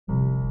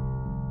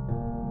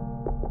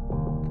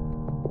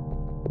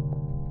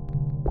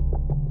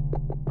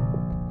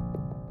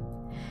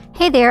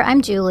Hey there,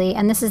 I'm Julie,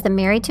 and this is the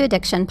Married to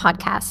Addiction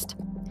podcast.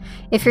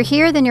 If you're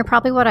here, then you're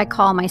probably what I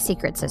call my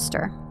secret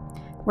sister.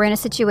 We're in a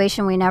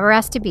situation we never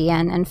asked to be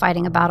in and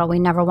fighting a battle we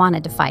never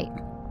wanted to fight.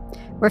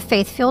 We're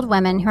faith-filled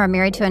women who are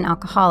married to an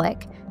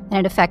alcoholic, and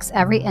it affects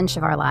every inch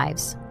of our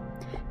lives.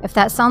 If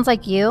that sounds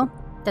like you,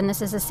 then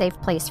this is a safe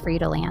place for you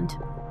to land.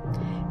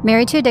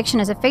 Married to Addiction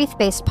is a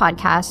faith-based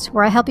podcast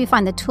where I help you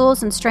find the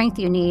tools and strength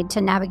you need to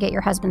navigate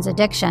your husband's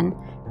addiction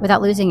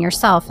without losing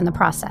yourself in the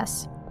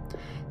process.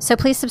 So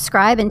please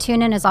subscribe and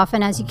tune in as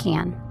often as you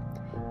can,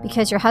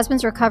 because your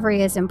husband's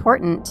recovery is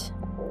important,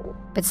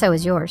 but so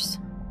is yours.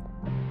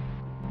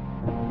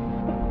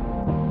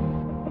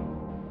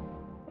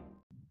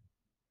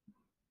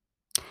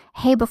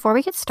 Hey, before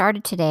we get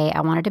started today,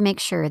 I wanted to make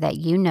sure that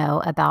you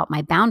know about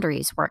my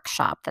Boundaries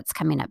workshop that's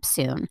coming up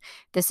soon.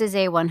 This is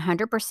a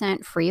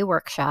 100% free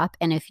workshop,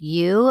 and if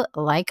you,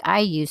 like I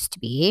used to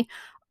be,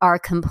 are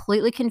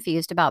completely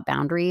confused about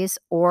boundaries,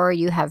 or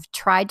you have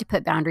tried to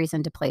put boundaries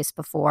into place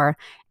before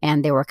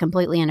and they were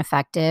completely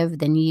ineffective,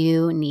 then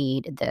you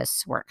need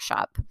this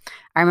workshop.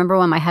 I remember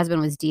when my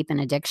husband was deep in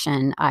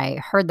addiction, I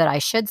heard that I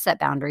should set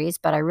boundaries,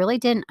 but I really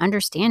didn't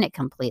understand it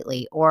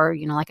completely. Or,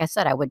 like I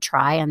said, I would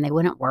try and they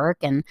wouldn't work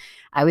and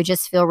I would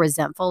just feel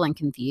resentful and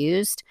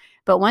confused.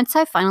 But once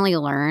I finally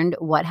learned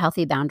what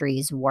healthy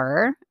boundaries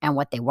were and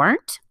what they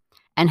weren't,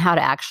 and how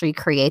to actually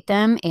create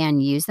them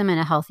and use them in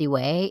a healthy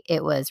way,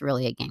 it was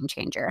really a game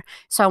changer.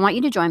 So I want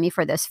you to join me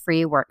for this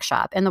free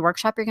workshop. In the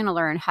workshop, you're going to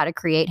learn how to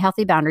create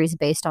healthy boundaries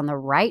based on the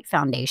right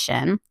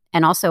foundation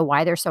and also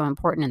why they're so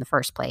important in the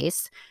first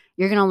place.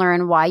 You're going to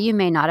learn why you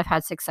may not have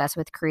had success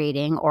with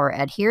creating or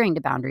adhering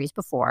to boundaries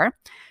before.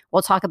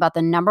 We'll talk about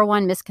the number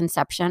one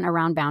misconception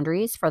around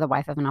boundaries for the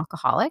wife of an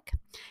alcoholic.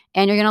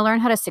 And you're going to learn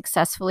how to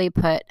successfully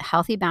put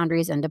healthy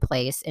boundaries into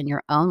place in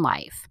your own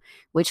life,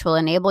 which will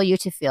enable you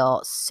to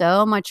feel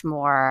so much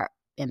more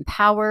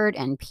empowered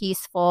and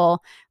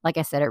peaceful. Like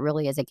I said, it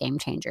really is a game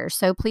changer.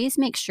 So please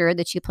make sure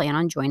that you plan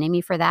on joining me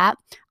for that.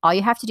 All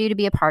you have to do to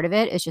be a part of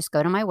it is just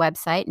go to my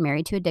website,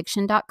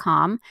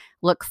 marriedtoaddiction.com,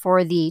 look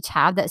for the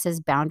tab that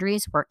says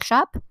Boundaries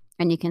Workshop,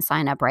 and you can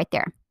sign up right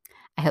there.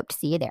 I hope to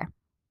see you there.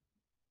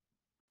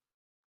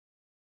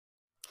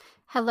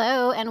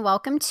 Hello, and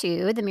welcome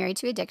to the Married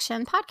to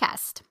Addiction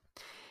podcast.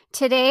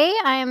 Today,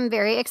 I am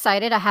very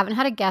excited. I haven't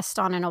had a guest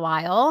on in a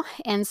while,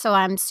 and so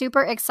I'm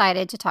super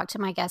excited to talk to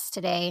my guest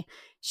today.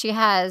 She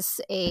has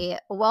a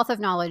wealth of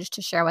knowledge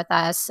to share with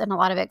us and a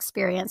lot of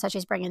experience that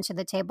she's bringing to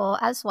the table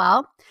as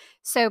well.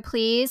 So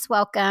please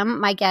welcome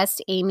my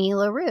guest, Amy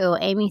LaRue.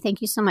 Amy,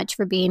 thank you so much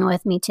for being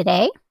with me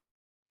today.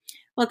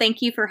 Well,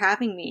 thank you for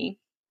having me.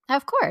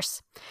 Of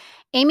course.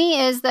 Amy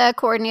is the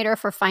coordinator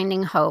for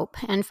Finding Hope,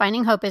 and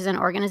Finding Hope is an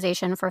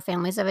organization for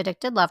families of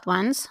addicted loved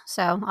ones.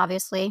 So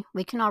obviously,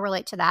 we can all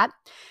relate to that.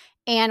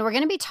 And we're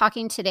going to be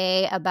talking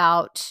today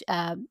about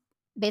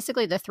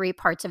basically the three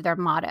parts of their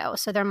motto.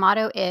 So their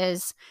motto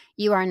is,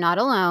 you are not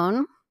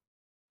alone,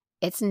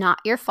 it's not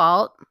your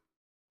fault,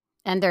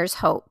 and there's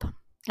hope.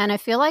 And I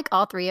feel like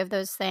all three of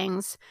those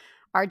things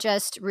are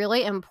just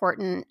really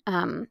important,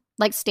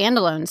 like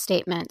standalone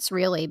statements,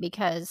 really,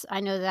 because I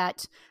know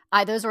that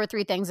those were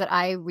three things that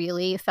I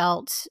really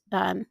felt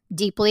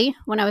deeply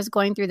when I was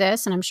going through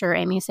this. And I'm sure,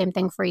 Amy, same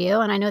thing for you.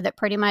 And I know that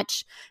pretty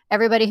much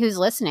everybody who's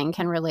listening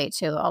can relate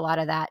to a lot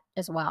of that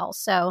as well.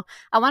 So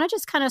I want to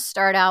just kind of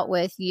start out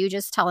with you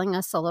just telling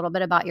us a little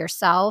bit about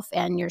yourself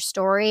and your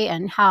story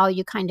and how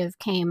you kind of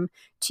came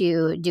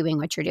to doing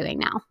what you're doing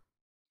now.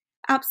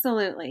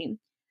 Absolutely.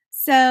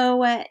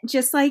 So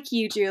just like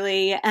you,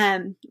 Julie,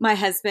 my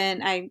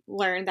husband, I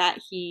learned that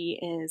he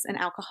is an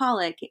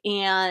alcoholic,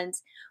 and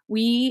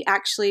we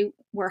actually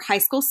were high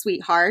school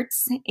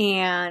sweethearts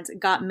and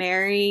got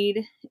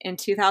married in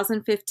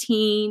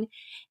 2015.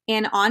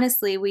 And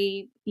honestly,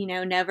 we,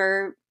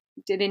 never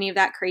did any of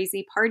that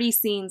crazy party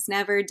scenes,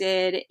 never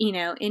did,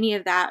 any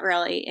of that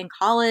really in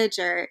college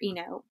or,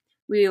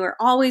 we were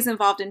always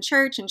involved in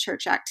church and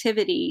church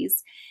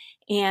activities.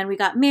 And we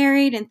got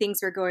married and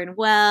things were going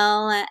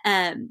well.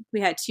 We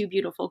had two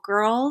beautiful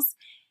girls.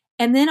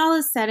 And then all of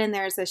a sudden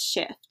there's a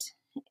shift.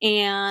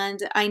 And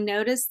I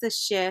noticed the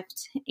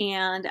shift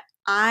and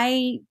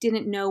I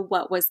didn't know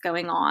what was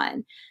going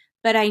on.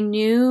 But I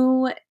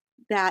knew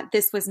that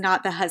this was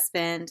not the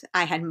husband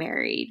I had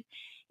married.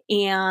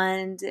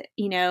 And,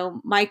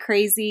 my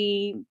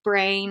crazy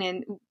brain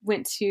and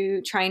went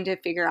to trying to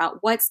figure out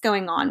what's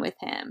going on with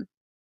him.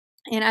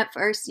 And at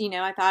first,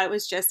 I thought it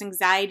was just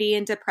anxiety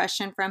and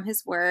depression from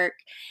his work.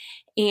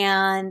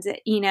 And,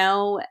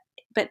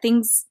 but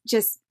things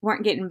just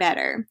weren't getting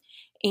better.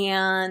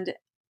 And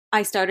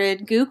I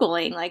started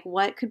Googling, like,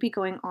 what could be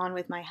going on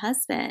with my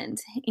husband?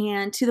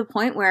 And to the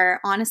point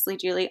where, honestly,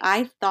 Julie,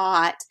 I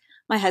thought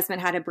my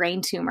husband had a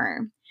brain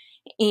tumor.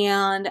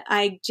 And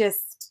I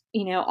just,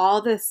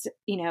 all this,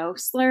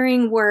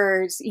 slurring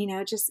words,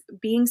 just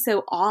being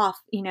so off,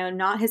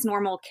 not his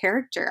normal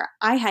character.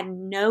 I had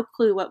no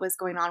clue what was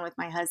going on with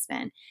my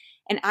husband.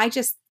 And I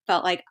just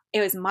felt like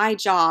it was my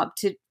job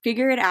to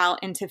figure it out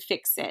and to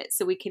fix it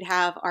so we could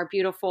have our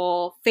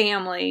beautiful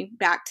family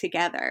back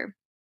together.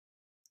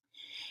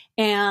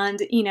 And,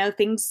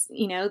 things,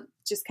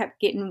 just kept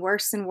getting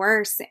worse and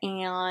worse.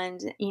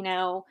 And,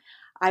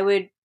 I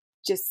would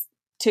just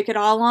took it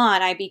all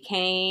on. I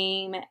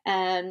became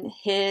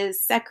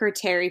his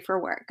secretary for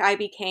work. I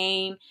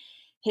became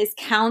his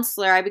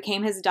counselor. I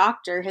became his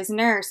doctor, his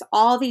nurse,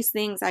 all these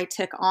things I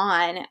took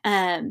on.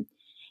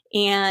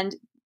 And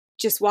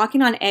just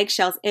walking on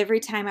eggshells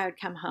every time I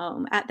would come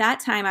home. At that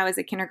time, I was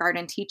a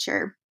kindergarten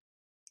teacher,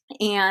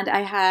 and I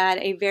had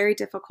a very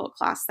difficult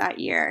class that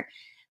year.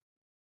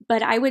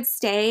 But I would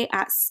stay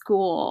at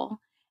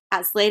school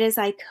as late as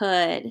I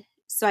could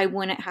so I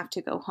wouldn't have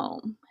to go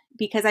home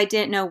because I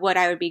didn't know what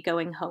I would be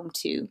going home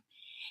to.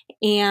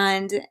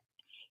 And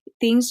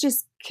things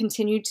just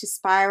continued to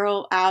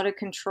spiral out of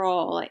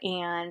control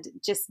and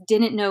just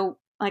didn't know,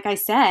 like I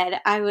said,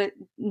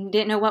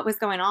 didn't know what was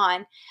going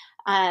on.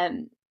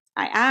 I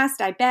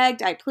asked, I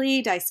begged, I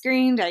pleaded, I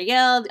screamed, I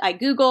yelled, I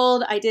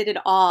Googled, I did it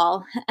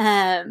all.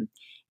 And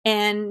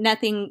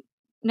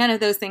none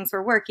of those things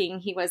were working.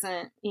 He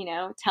wasn't,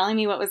 telling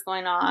me what was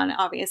going on,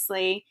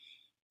 obviously.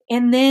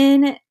 And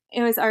then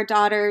it was our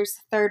daughter's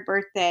third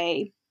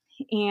birthday,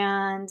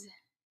 and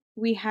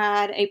we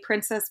had a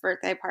princess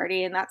birthday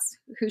party, and that's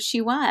who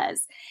she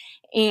was.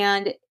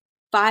 And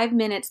 5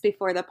 minutes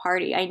before the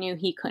party, I knew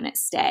he couldn't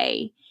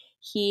stay.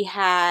 He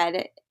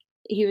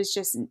was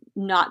just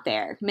not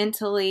there.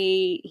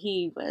 Mentally,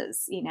 he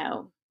was,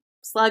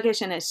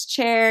 sluggish in his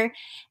chair.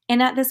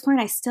 And at this point,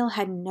 I still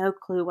had no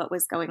clue what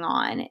was going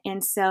on.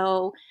 And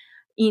so,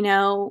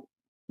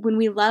 when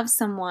we love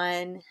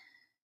someone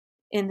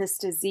in this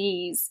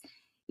disease,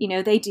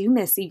 they do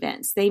miss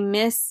events. They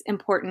miss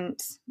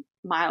important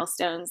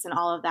milestones and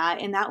all of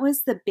that. And that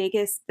was the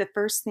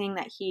first thing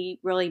that he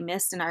really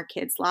missed in our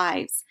kids'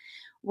 lives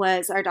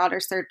was our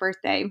daughter's third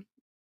birthday.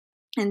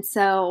 And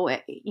so,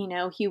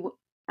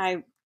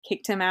 I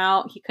kicked him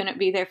out. He couldn't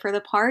be there for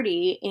the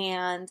party.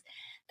 And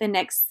the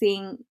next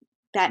thing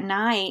that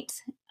night,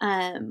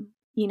 I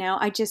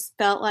just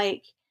felt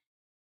like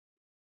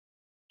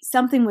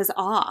something was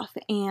off.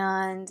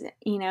 And,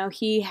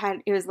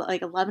 it was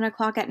like 11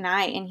 o'clock at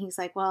night, and he's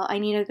like, well, I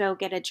need to go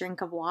get a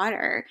drink of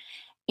water.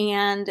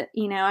 And,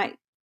 I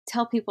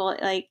tell people,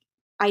 like,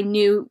 I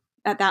knew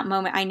at that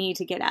moment I needed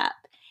to get up.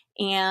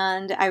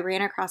 And I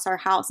ran across our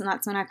house, and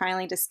that's when I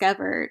finally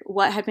discovered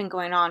what had been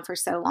going on for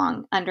so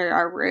long under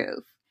our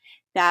roof,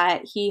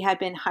 that he had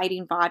been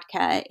hiding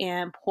vodka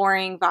and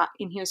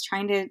and he was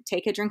trying to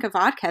take a drink of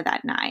vodka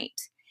that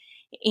night.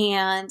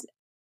 And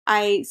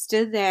I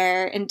stood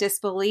there in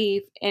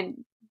disbelief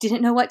and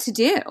didn't know what to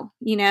do,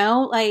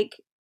 like,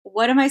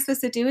 what am I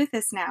supposed to do with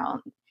this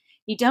now?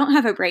 You don't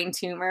have a brain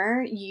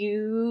tumor.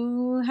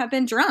 You have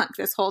been drunk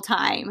this whole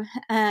time.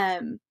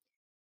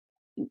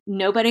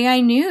 Nobody I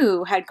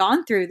knew had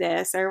gone through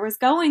this or was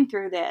going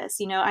through this.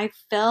 I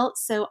felt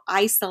so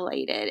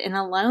isolated and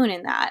alone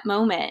in that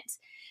moment,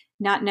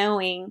 not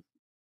knowing,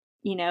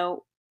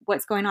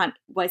 what's going on.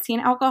 Was he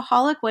an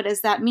alcoholic? What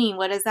does that mean?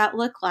 What does that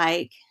look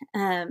like?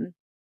 And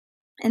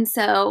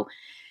so,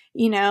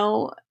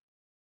 it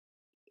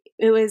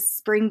was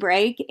spring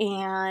break,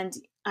 and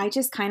I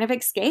just kind of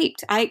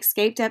escaped. I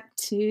escaped up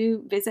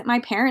to visit my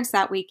parents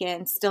that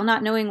weekend, still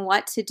not knowing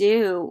what to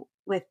do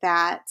with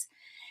that.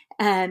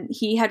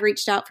 He had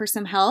reached out for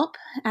some help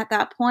at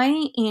that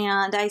point,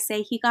 and I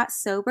say he got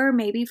sober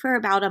maybe for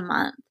about a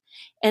month.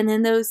 And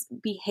then those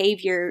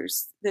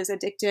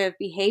addictive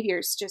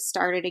behaviors just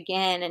started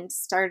again and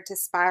started to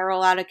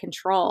spiral out of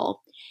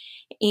control.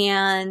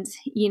 And,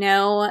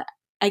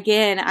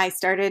 again, I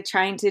started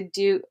trying to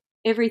do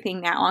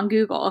everything now on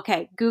Google.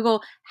 Okay,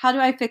 Google, how do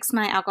I fix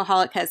my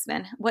alcoholic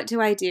husband? What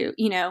do I do?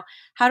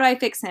 How do I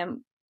fix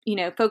him?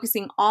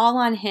 Focusing all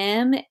on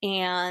him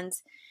and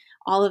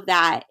all of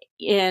that,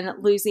 and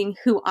losing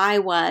who I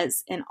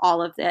was in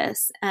all of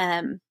this.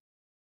 And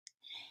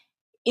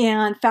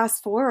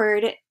fast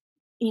forward, it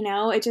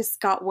just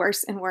got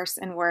worse and worse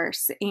and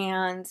worse.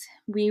 And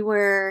we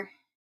were,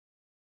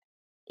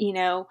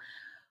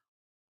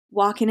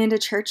 walking into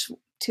church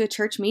to a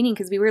church meeting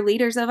because we were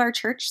leaders of our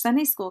church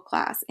Sunday school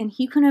class, and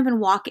he couldn't even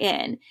walk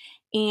in.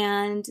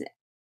 And,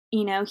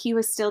 he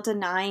was still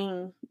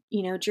denying,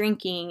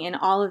 drinking and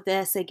all of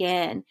this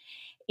again.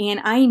 And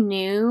I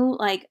knew,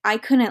 like, I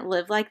couldn't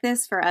live like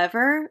this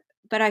forever,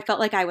 but I felt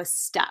like I was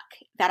stuck,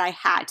 that I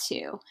had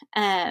to,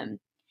 and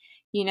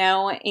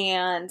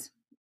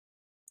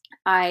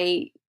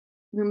I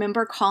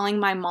remember calling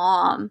my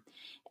mom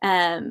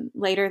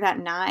later that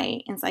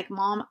night, and it's like,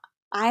 Mom,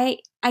 I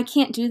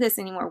can't do this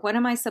anymore. What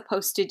am I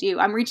supposed to do?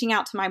 I'm reaching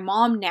out to my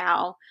mom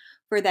now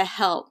for the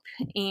help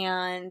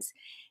and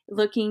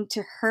looking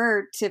to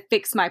her to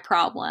fix my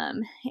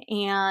problem.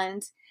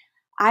 And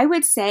I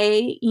would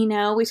say,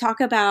 we talk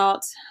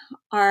about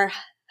our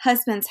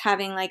husbands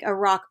having like a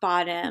rock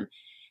bottom.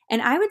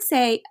 And I would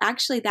say,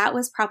 actually, that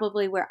was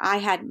probably where I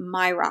had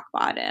my rock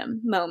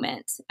bottom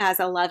moment as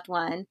a loved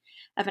one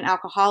of an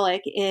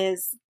alcoholic.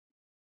 Is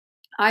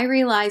I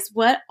realized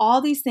what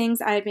all these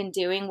things I had been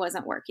doing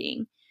wasn't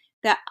working,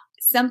 that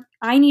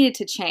I needed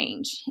to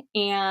change.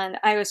 And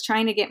I was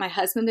trying to get my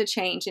husband to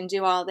change and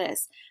do all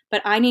this,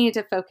 but I needed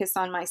to focus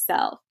on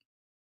myself.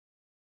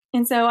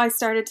 And so I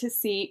started to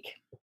seek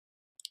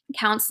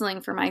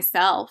counseling for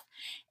myself.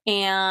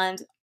 And,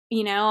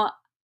 you know,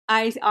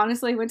 I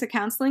honestly went to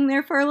counseling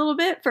there for a little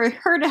bit for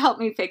her to help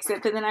me fix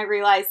it. But then I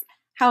realized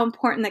how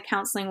important the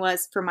counseling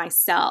was for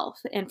myself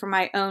and for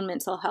my own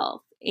mental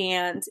health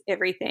and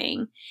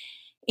everything.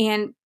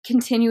 And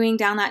continuing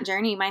down that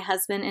journey, my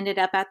husband ended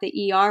up at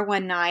the ER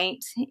one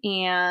night,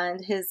 and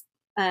his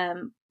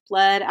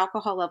blood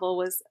alcohol level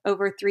was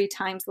over 3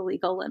 times the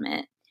legal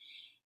limit.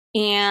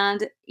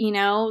 And, you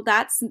know,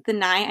 that's the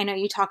night, I know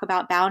you talk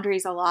about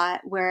boundaries a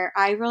lot, where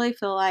I really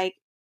feel like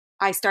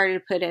I started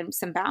to put in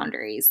some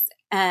boundaries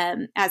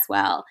as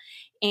well.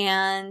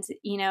 And,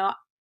 you know,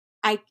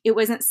 it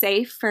wasn't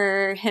safe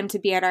for him to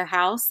be at our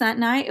house that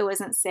night. It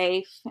wasn't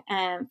safe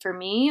for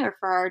me or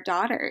for our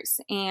daughters.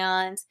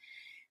 And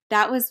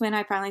that was when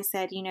I finally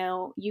said, you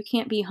know, you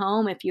can't be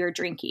home if you're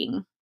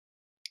drinking.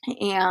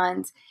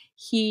 And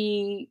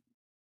he,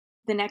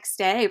 the next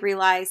day,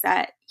 realized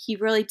that he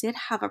really did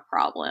have a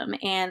problem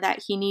and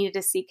that he needed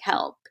to seek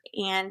help.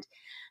 And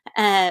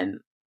um,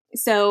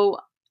 so,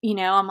 you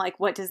know, I'm like,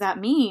 what does that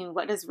mean?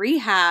 What does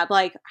rehab?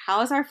 Like,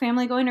 how is our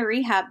family going to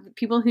rehab?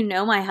 People who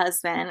know my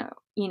husband,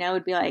 you know,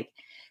 would be like,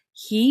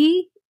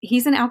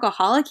 he's an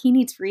alcoholic. He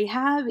needs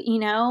rehab, you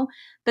know,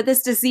 but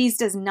this disease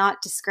does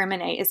not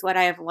discriminate is what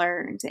I have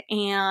learned.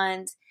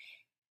 And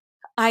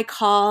I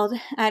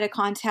had a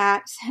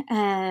contact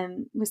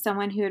with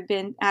someone who had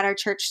been at our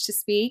church to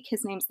speak.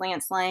 His name's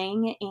Lance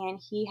Lang, and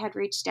he had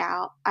reached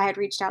out. I had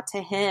reached out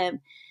to him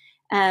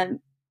um,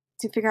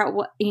 to figure out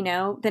what, you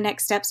know, the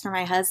next steps for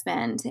my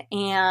husband.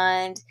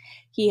 And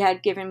he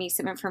had given me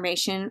some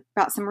information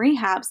about some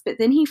rehabs, but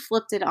then he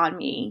flipped it on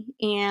me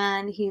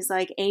and he's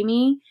like,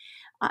 Amy,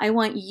 I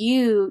want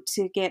you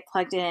to get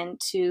plugged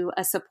into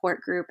a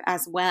support group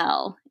as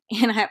well.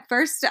 And at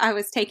first I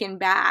was taken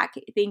back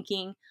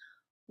thinking,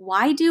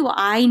 why do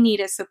I need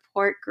a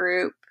support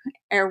group?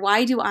 Or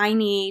why do I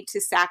need to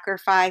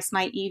sacrifice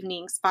my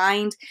evenings,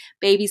 find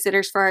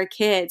babysitters for our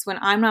kids when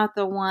I'm not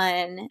the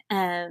one,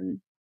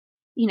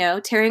 you know,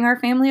 tearing our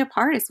family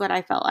apart is what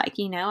I felt like.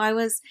 You know,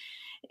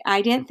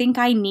 I didn't think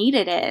I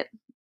needed it.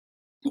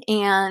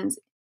 And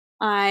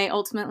I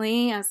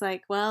was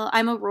like, well,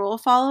 I'm a rule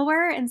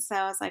follower. And so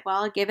I was like,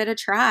 well, I'll give it a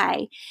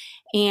try.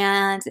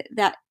 And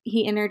that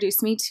he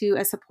introduced me to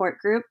a support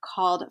group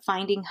called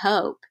Finding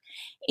Hope.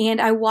 And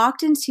I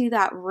walked into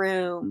that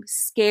room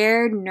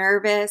scared,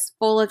 nervous,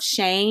 full of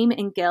shame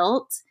and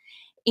guilt.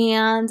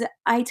 And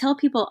I tell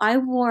people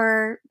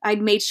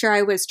I'd made sure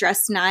I was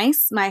dressed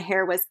nice. My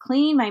hair was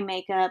clean. My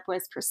makeup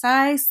was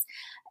precise.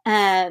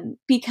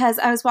 Because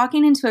I was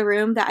walking into a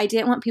room that I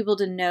didn't want people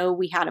to know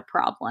we had a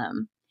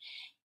problem.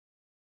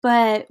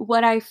 But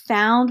what I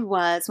found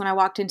was when I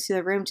walked into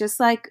the room, just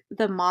like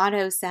the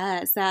motto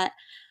says, that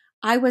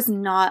I was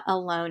not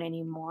alone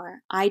anymore.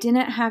 I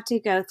didn't have to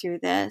go through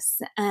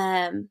this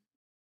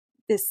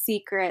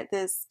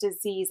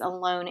disease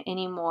alone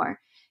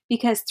anymore.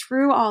 Because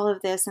through all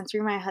of this and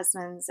through my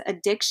husband's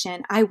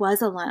addiction, I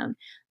was alone.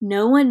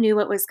 No one knew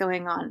what was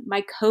going on.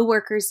 My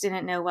coworkers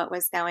didn't know what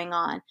was going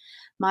on.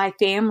 My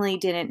family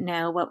didn't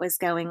know what was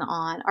going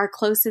on. Our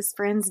closest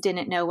friends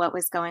didn't know what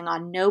was going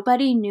on.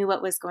 Nobody knew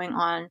what was going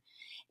on.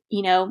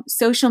 You know,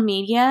 social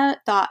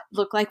media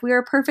looked like we were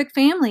a perfect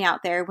family out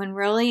there when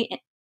really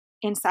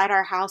inside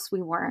our house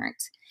we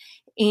weren't.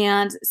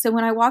 And so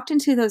when I walked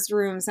into those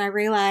rooms, I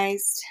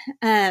realized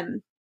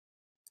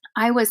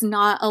I was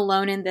not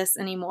alone in this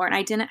anymore, and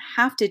I didn't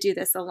have to do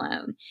this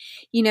alone.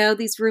 You know,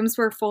 these rooms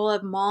were full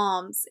of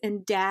moms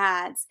and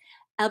dads,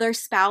 other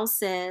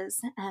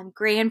spouses,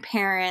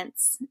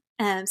 grandparents,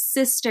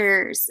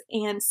 sisters,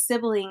 and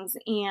siblings,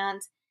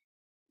 and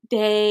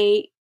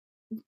they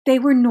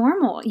were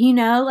normal, you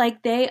know,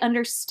 like they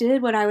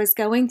understood what I was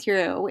going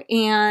through.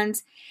 And,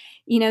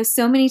 you know,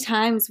 so many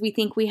times we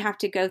think we have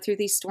to go through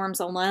these storms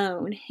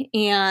alone.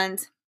 And,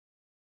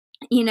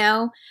 you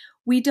know,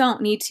 we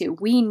don't need to.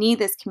 We need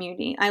this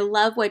community. I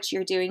love what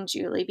you're doing,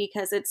 Julie,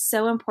 because it's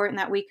so important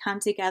that we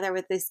come together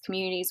with these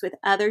communities with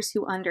others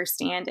who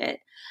understand it.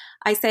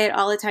 I say it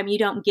all the time. You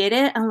don't get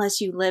it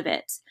unless you live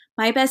it.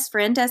 My best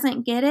friend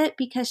doesn't get it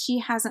because she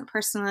hasn't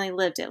personally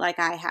lived it like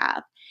I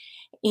have.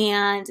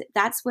 And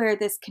that's where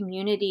this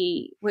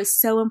community was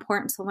so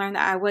important to learn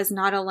that I was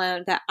not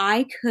alone, that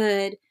I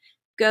could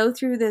go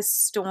through this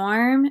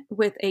storm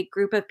with a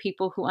group of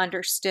people who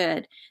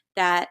understood,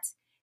 that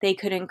they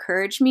could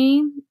encourage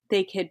me,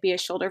 they could be a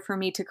shoulder for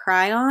me to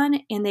cry on,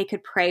 and they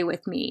could pray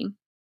with me.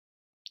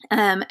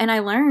 And I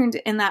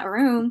learned in that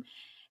room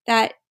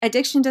that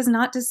addiction does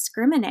not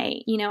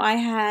discriminate. You know, I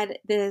had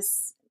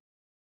this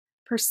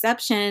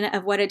perception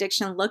of what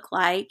addiction looked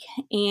like.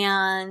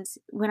 And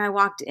when I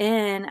walked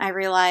in, I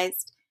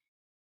realized,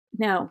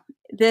 no,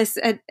 this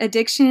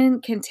addiction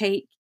can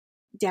take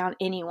down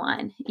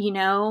anyone, you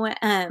know,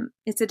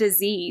 it's a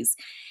disease.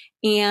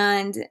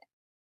 And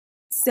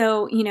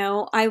so, you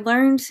know, I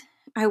learned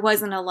I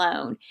wasn't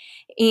alone.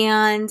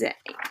 And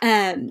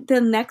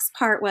the next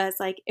part was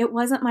like, it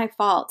wasn't my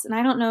fault. And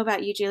I don't know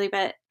about you, Julie,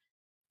 but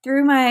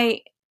through my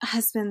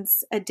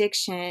husband's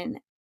addiction,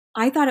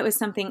 I thought it was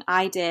something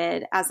I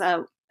did as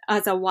a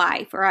as a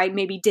wife, or I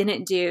maybe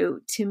didn't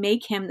do to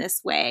make him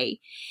this way.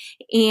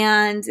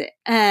 And,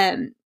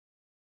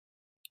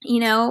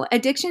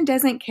 addiction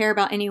doesn't care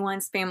about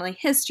anyone's family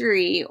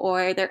history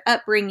or their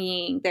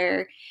upbringing,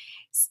 their,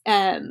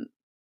 um,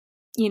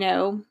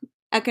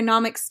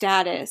 economic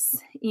status.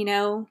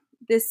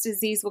 This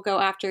disease will go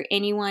after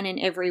anyone and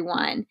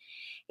everyone.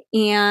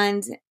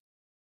 And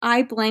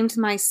I blamed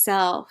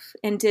myself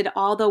and did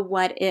all the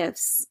what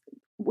ifs.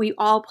 We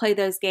all play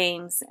those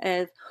games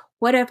of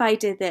what if I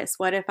did this?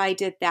 What if I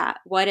did that?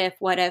 What if,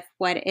 what if,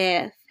 what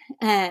if?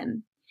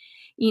 And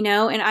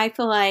I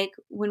feel like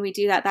when we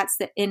do that, that's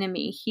the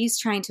enemy. He's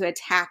trying to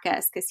attack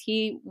us because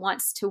he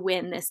wants to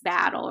win this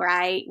battle,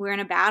 right? We're in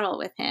a battle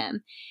with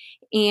him.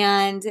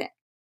 And,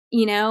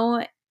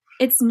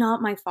 it's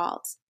not my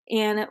fault.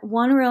 And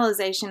one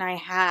realization I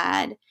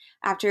had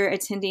after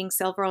attending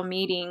several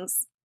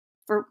meetings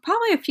for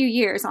probably a few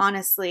years,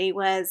 honestly,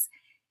 was,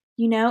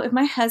 if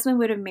my husband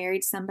would have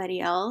married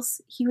somebody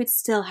else, he would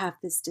still have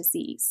this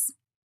disease.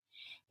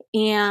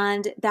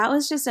 And that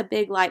was just a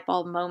big light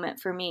bulb moment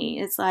for me.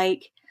 It's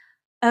like,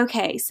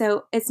 okay,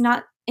 so it's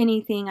not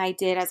anything I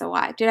did as a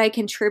wife. Did I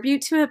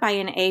contribute to it by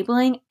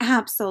enabling?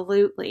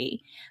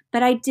 Absolutely.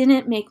 But I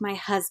didn't make my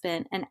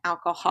husband an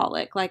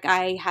alcoholic like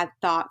I had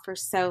thought for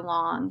so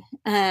long.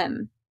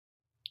 And,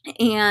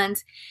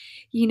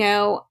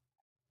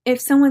 if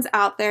someone's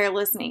out there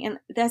listening, and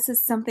this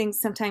is something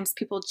sometimes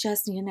people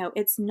just need to know,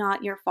 it's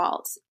not your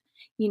fault.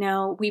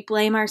 We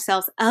blame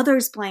ourselves.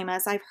 Others blame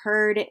us. I've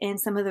heard in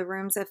some of the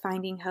rooms of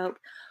Finding Hope,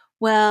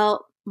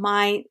 well,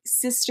 my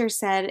sister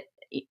said,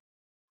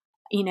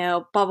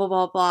 blah, blah,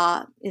 blah,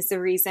 blah is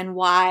the reason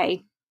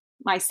why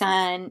my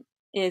son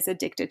is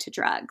addicted to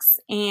drugs.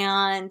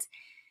 And,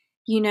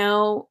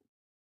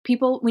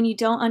 people, when you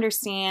don't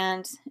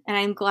understand, and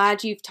I'm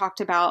glad you've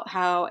talked about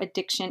how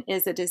addiction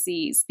is a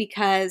disease,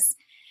 because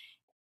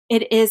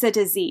it is a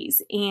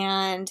disease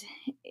and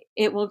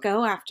it will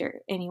go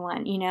after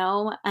anyone,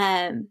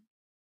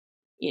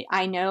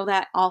 I know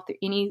that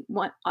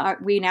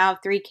we now have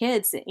 3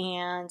 kids,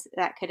 and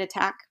that could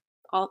attack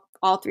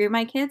all 3 of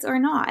my kids or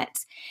not.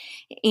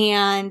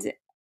 And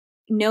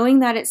knowing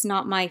that it's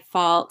not my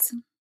fault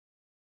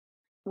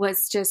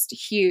was just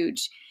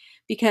huge,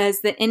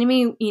 because the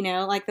enemy,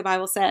 like the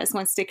Bible says,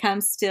 wants to come,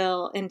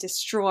 steal, and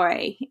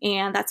destroy.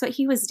 And that's what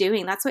he was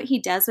doing. That's what he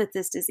does with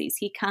this disease.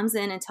 He comes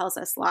in and tells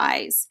us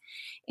lies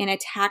and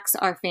attacks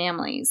our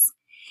families.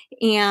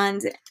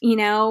 And,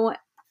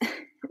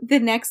 the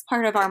next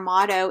part of our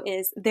motto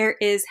is there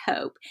is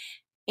hope.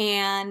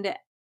 And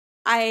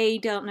I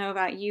don't know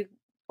about you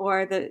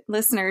or the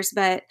listeners,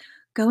 but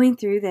going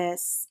through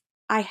this,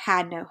 I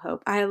had no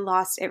hope. I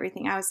lost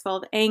everything. I was full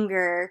of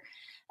anger,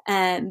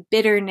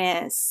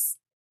 bitterness,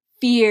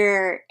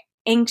 fear,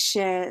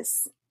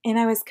 anxious, and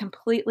I was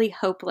completely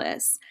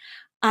hopeless.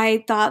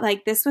 I thought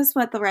like this was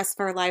what the rest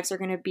of our lives are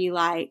going to be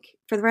like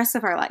for the rest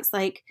of our lives.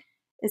 Like,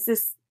 is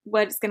this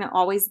what it's going to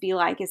always be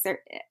like? Is there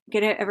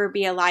going to ever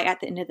be a light at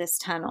the end of this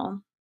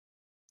tunnel?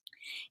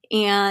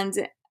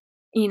 And,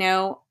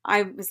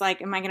 I was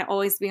like, am I going to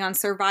always be on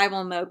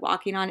survival mode,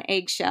 walking on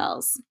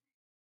eggshells?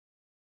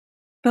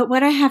 But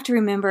what I have to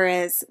remember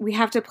is we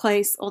have to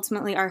place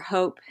ultimately our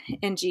hope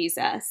in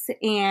Jesus,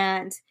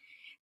 and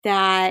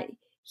that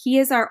he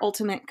is our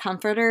ultimate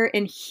comforter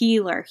and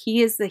healer.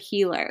 He is the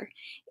healer,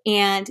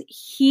 and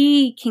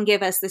he can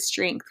give us the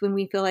strength when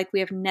we feel like we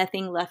have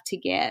nothing left to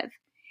give.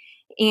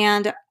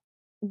 And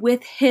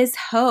with his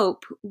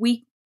hope,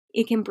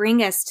 it can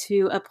bring us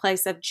to a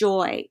place of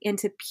joy and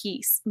to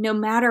peace, no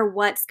matter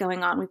what's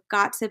going on. We've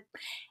got to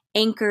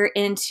anchor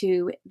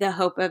into the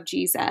hope of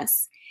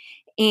Jesus.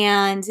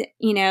 And,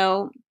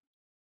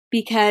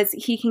 because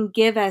he can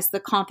give us the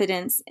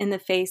confidence in the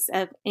face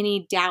of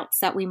any doubts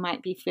that we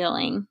might be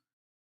feeling.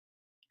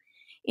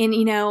 And,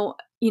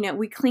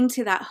 we cling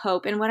to that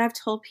hope. And what I've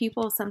told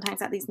people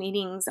sometimes at these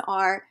meetings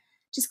are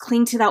just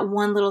cling to that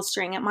one little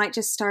string. It might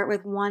just start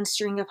with one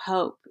string of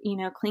hope,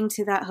 cling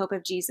to that hope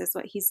of Jesus,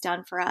 what he's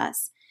done for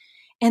us.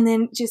 And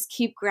then just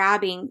keep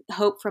grabbing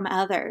hope from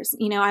others.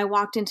 I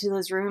walked into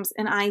those rooms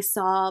and I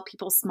saw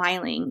people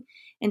smiling.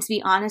 And to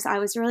be honest, I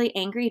was really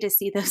angry to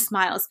see those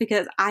smiles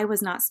because I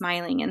was not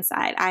smiling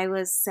inside. I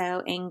was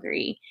so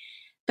angry.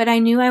 But I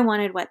knew I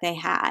wanted what they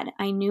had.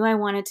 I knew I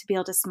wanted to be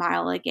able to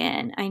smile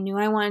again. I knew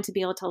I wanted to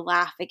be able to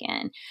laugh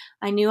again.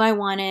 I knew I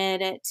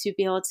wanted to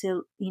be able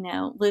to,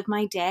 live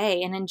my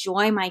day and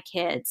enjoy my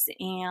kids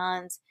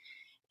and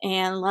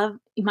love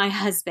my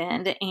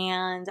husband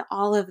and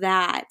all of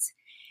that.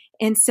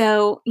 And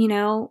so,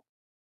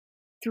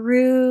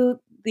 through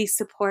these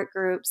support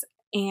groups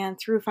and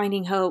through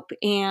Finding Hope,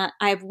 and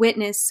I've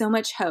witnessed so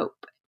much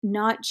hope,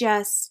 not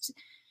just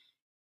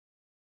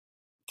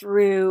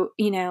through,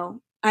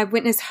 I've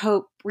witnessed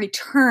hope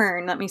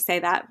return, let me say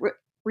that,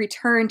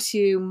 return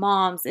to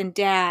moms and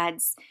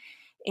dads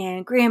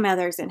and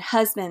grandmothers and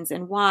husbands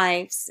and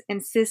wives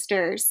and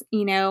sisters,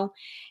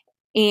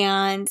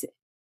 and,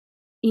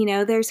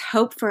 there's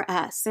hope for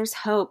us. There's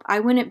hope. I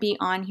wouldn't be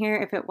on here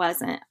if it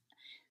wasn't.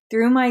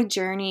 through my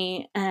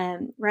journey,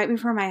 right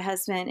before my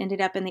husband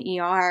ended up in the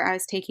ER, I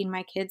was taking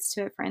my kids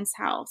to a friend's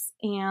house,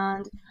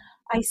 and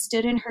I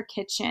stood in her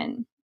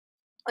kitchen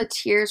with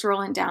tears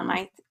rolling down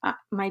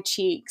my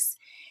cheeks,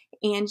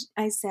 and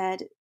I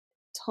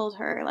told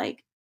her,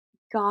 like,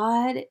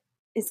 God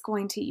is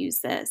going to use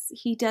this.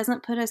 He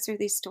doesn't put us through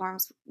these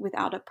storms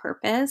without a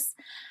purpose.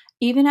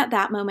 Even at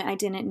that moment, I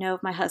didn't know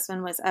if my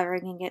husband was ever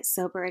going to get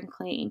sober and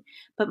clean.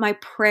 But my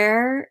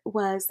prayer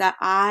was that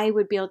I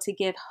would be able to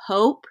give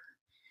hope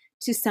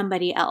to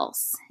somebody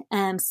else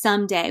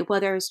someday,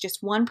 whether it was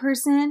just one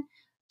person,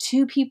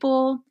 two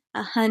people,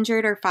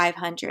 100 or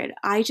 500.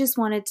 I just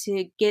wanted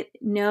to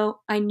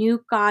I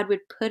knew God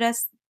would put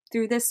us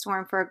through this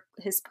storm for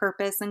his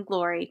purpose and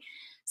glory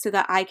so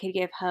that I could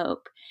give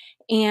hope.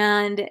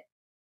 And,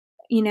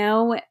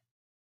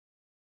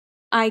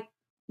 I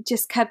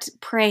just kept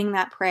praying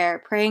that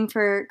prayer, praying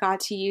for God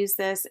to use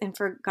this and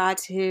for God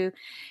to,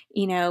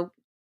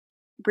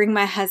 bring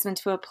my husband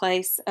to a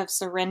place of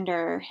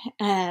surrender.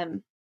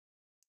 And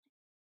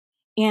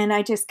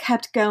I just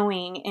kept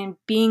going and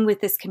being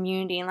with this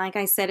community. And like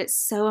I said, it's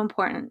so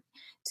important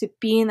to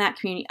be in that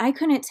community. I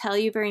couldn't tell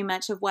you very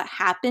much of what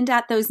happened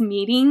at those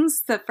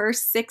meetings. The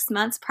first 6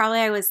 months, probably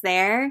I was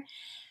there,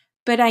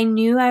 but I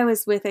knew I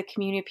was with a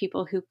community of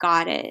people who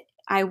got it.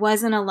 I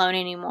wasn't alone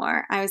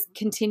anymore. I was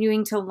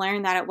continuing to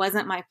learn that it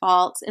wasn't my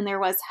fault and there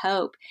was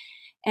hope.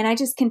 And I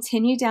just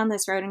continued down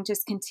this road and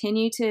just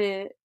continued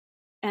to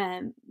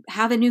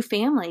have a new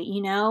family,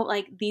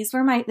 like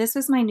this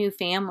was my new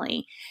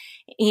family.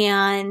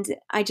 And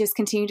I just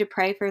continued to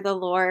pray for the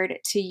Lord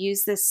to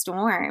use this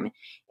storm.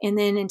 And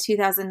then in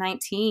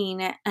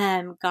 2019,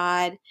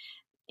 God,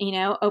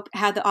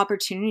 had the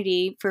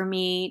opportunity for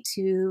me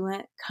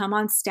to come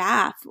on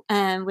staff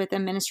with a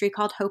ministry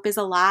called Hope is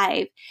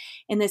Alive.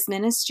 And this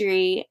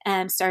ministry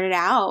started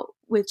out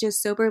with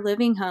just sober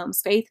living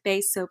homes,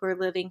 faith-based sober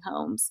living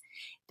homes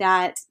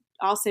that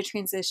also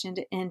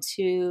transitioned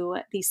into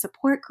these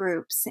support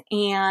groups.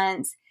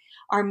 And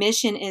our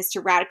mission is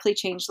to radically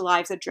change the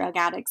lives of drug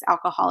addicts,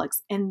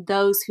 alcoholics, and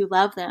those who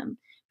love them,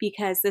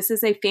 because this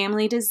is a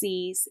family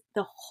disease.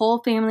 The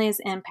whole family is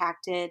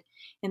impacted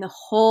and the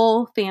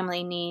whole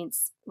family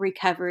needs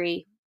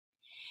recovery.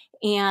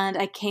 And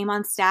I came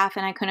on staff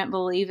and I couldn't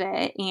believe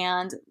it.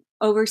 And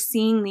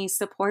overseeing these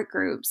support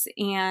groups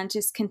and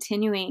just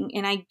continuing.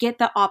 And I get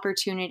the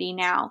opportunity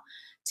now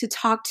to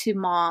talk to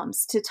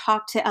moms, to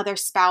talk to other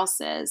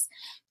spouses,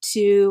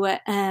 to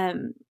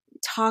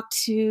talk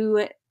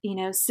to,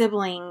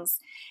 siblings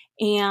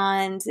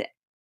and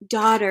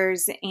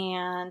daughters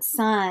and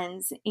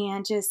sons,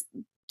 and just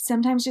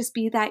sometimes just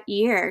be that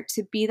ear,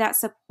 to be that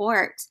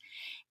support,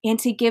 and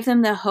to give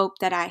them the hope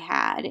that I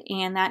had,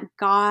 and that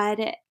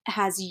God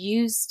has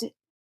used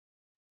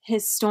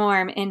his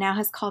storm and now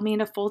has called me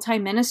into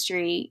full-time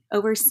ministry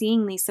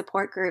overseeing these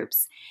support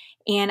groups.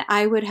 And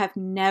I would have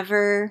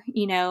never,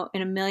 in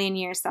a million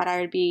years thought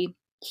I would be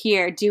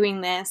here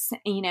doing this.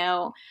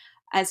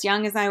 As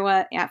young as I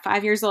was, at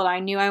 5 years old, I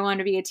knew I wanted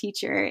to be a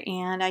teacher.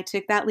 And I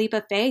took that leap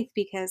of faith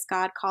because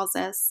God calls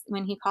us.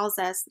 When he calls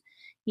us,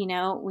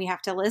 we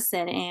have to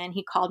listen. And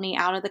he called me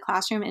out of the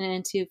classroom and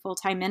into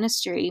full-time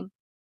ministry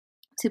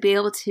to be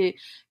able to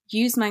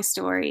use my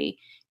story,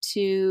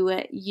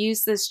 to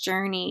use this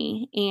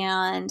journey,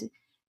 and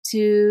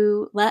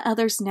to let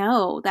others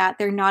know that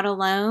they're not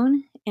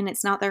alone and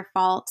it's not their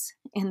fault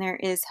and there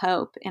is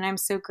hope. And I'm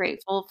so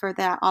grateful for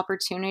that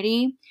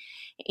opportunity,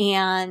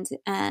 and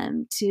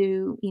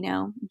to,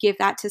 give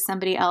that to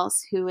somebody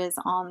else who is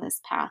on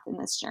this path and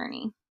this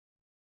journey.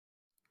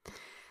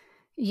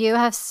 You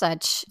have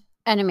such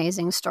an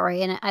amazing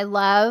story, and I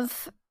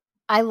love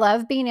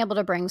being able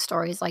to bring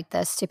stories like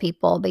this to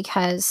people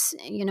because,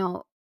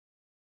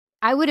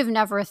 I would have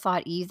never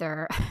thought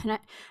either. And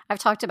I've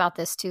talked about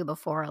this too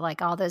before,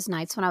 like all those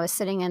nights when I was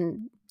sitting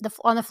on the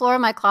floor of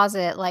my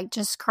closet, like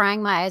just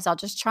crying my eyes out,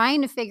 just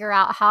trying to figure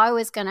out how I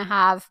was going to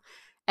have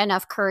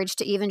enough courage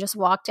to even just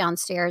walk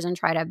downstairs and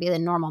try to be the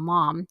normal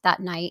mom that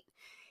night.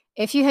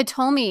 If you had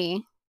told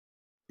me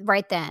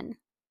right then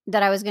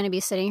that I was going to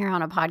be sitting here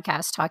on a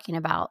podcast talking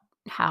about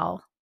how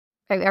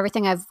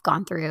everything I've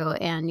gone through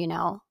and,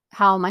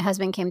 how my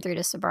husband came through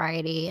to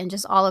sobriety and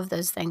just all of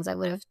those things, I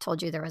would have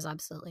told you there was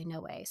absolutely no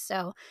way.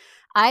 So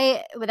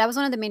that was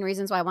one of the main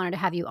reasons why I wanted to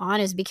have you on,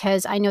 is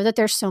because I know that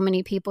there's so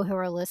many people who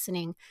are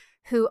listening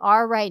who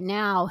are right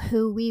now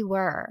who we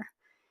were.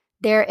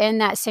 They're in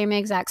that same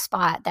exact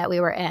spot that we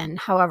were in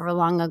however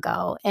long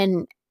ago.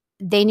 And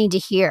they need to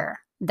hear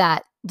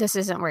that this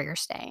isn't where you're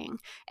staying.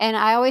 And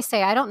I always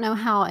say, I don't know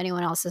how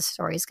anyone else's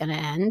story is going to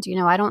end.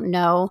 I don't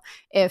know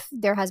if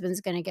their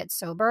husband's going to get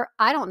sober.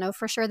 I don't know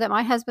for sure that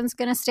my husband's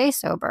going to stay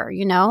sober.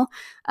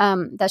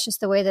 That's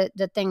just the way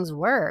that things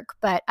work.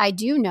 But I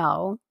do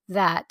know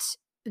that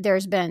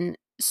there's been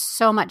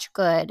so much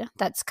good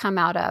that's come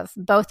out of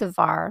both of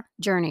our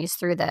journeys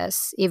through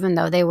this, even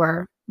though they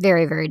were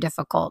very, very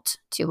difficult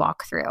to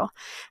walk through.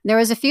 There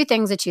was a few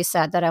things that you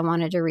said that I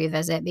wanted to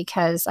revisit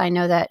because I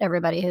know that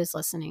everybody who's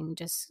listening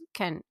just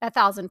can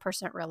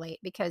 1,000% relate,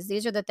 because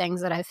these are the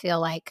things that I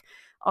feel like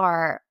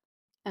are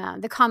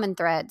the common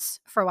threads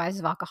for wives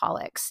of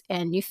alcoholics,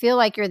 and you feel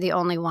like you're the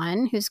only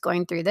one who's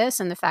going through this.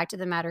 And the fact of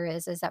the matter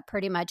is that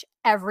pretty much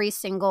every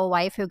single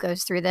wife who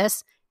goes through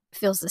this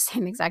feels the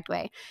same exact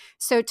way.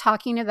 So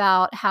talking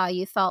about how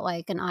you felt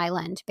like an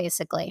island,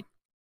 basically,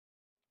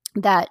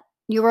 that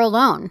you were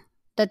alone,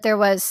 that there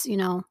was,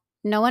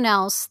 no one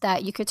else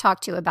that you could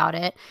talk to about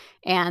it,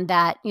 and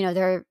that,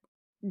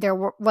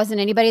 wasn't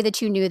anybody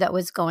that you knew that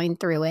was going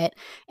through it.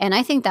 And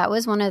I think that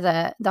was one of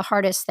the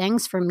hardest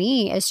things for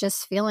me, is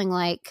just feeling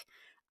like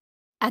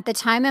at the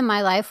time in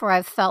my life where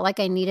I felt like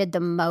I needed the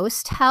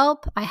most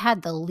help, I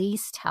had the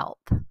least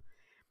help.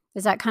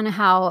 Is that kind of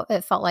how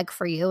it felt like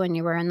for you when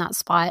you were in that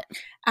spot?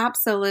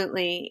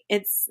 Absolutely.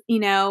 It's,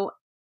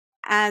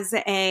 as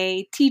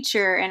a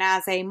teacher and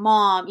as a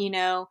mom,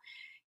 you're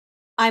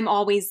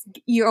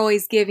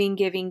always giving,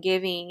 giving,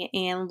 giving,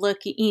 and look,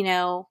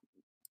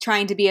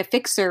 trying to be a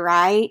fixer,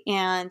 right?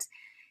 And,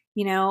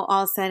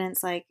 all of a sudden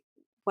it's like,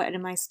 what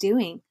am I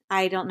doing?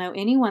 I don't know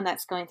anyone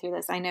that's going through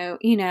this. I know,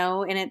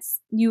 and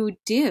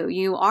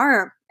you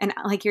are, and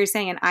like you're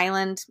saying, an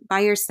island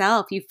by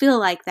yourself. You feel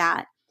like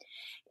that.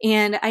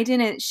 And I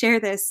didn't share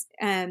this,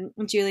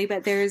 Julie,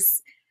 but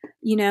there's,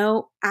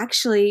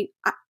 actually,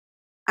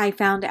 I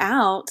found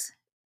out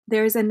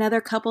there's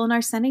another couple in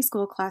our Sunday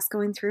school class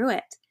going through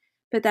it.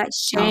 But that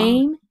Oh.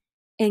 shame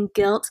and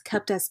guilt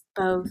kept us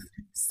both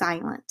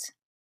silent.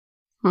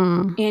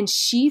 Hmm. And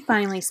she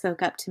finally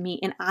spoke up to me,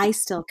 and I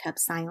still kept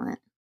silent.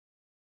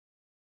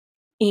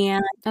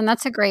 And And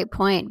that's a great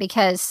point,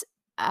 because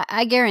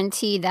I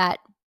guarantee that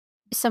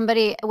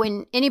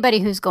when anybody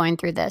who's going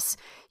through this,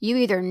 you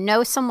either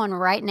know someone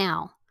right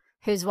now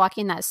who's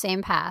walking that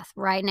same path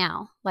right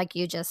now, like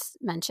you just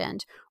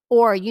mentioned,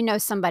 or you know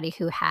somebody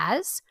who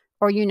has,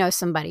 or you know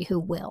somebody who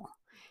will,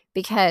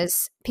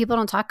 because people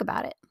don't talk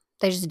about it.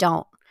 They just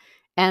don't.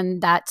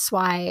 And that's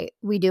why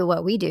we do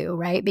what we do,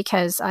 right?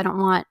 Because I don't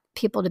want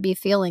people to be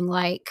feeling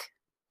like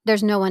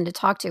there's no one to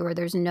talk to, or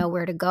there's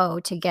nowhere to go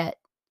to get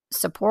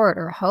support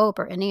or hope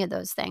or any of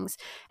those things.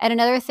 And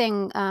another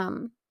thing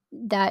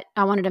that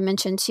I wanted to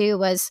mention too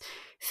was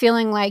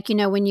feeling like,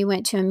 when you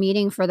went to a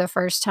meeting for the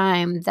first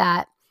time,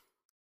 that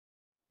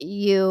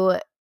you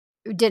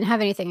didn't have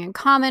anything in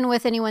common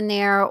with anyone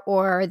there,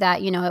 or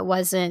that,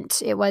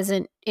 it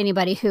wasn't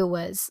anybody who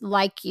was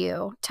like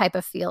you, type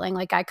of feeling.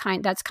 Like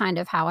that's kind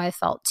of how I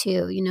felt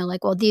too,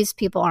 like, well, these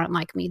people aren't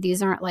like me.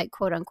 These aren't like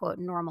quote unquote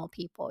normal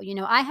people.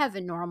 I have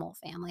a normal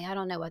family. I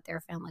don't know what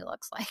their family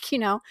looks like,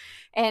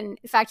 and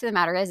the fact of the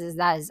matter is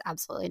that is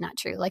absolutely not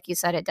true. Like you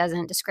said, it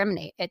doesn't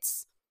discriminate.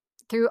 It's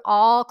through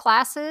all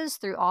classes,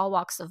 through all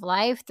walks of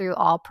life, through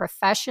all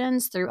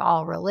professions, through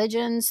all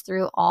religions,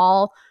 through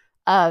all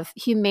of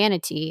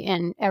humanity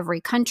in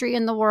every country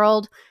in the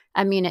world.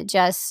 I mean, it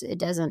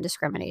doesn't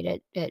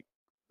discriminate. It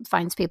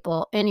finds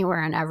people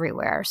anywhere and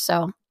everywhere.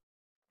 So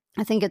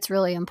I think it's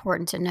really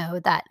important to know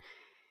that,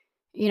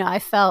 I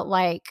felt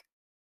like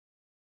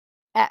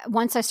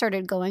once I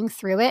started going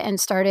through it and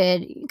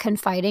started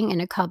confiding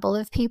in a couple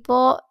of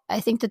people,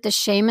 I think that the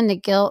shame and the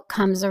guilt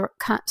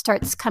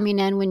starts coming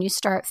in when you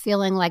start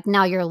feeling like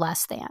now you're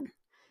less than,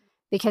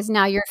 because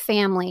now your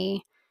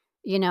family,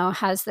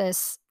 has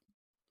this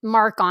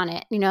mark on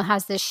it,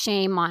 has this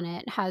shame on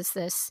it, has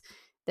this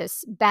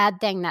bad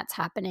thing that's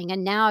happening.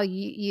 And now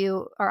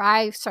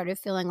I started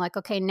feeling like,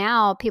 okay,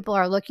 now people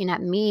are looking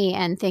at me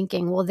and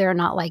thinking, well, they're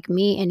not like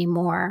me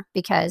anymore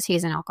because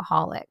he's an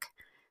alcoholic,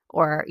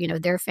 or,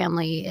 their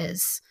family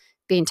is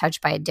being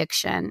touched by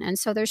addiction. And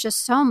so there's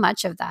just so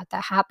much of that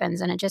happens,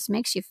 and it just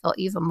makes you feel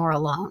even more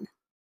alone.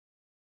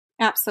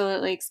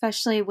 absolutely,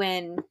 especially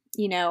when,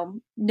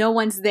 no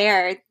one's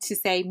there to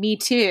say me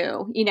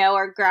too,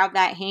 or grab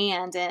that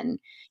hand. And,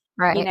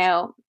 Right.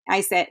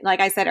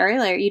 like I said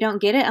earlier, you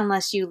don't get it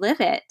unless you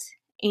live it.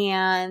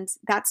 And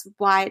that's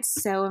why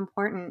it's so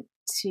important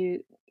to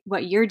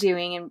what you're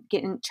doing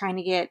and trying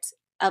to get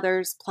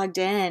others plugged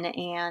in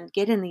and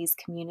get in these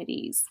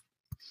communities.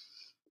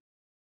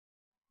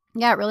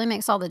 Yeah, it really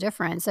makes all the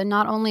difference. And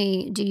not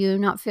only do you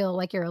not feel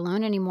like you're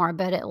alone anymore,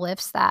 but it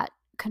lifts that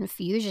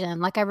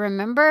confusion. Like I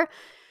remember,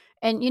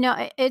 and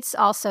it's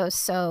also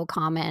so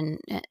common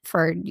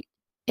for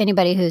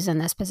anybody who's in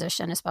this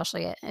position,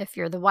 especially if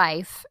you're the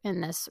wife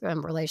in this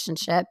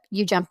relationship,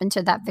 you jump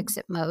into that fix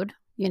it mode.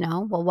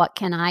 Well, what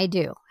can I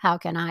do? How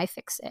can I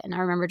fix it? And I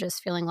remember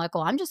just feeling like,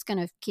 well, I'm just going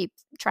to keep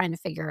trying to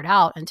figure it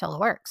out until it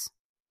works.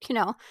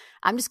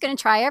 I'm just going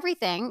to try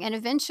everything, and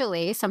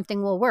eventually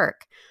something will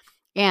work.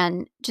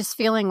 And just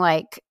feeling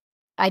like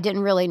I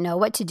didn't really know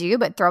what to do,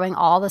 but throwing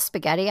all the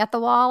spaghetti at the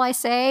wall, I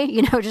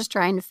say, just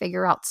trying to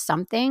figure out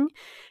something.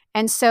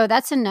 And so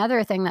that's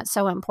another thing that's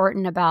so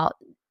important about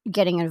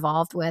getting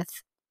involved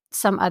with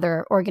some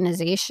other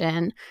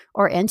organization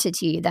or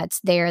entity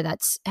that's there,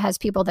 has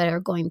people that are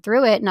going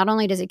through it. Not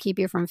only does it keep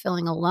you from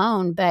feeling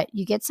alone, but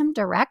you get some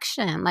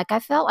direction. Like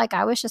I felt like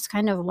I was just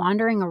kind of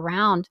wandering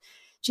around,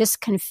 just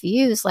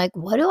confused. Like,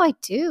 what do I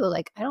do?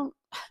 Like, I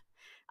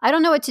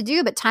don't know what to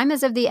do, but time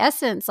is of the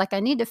essence. Like I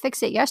need to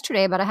fix it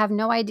yesterday, but I have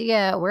no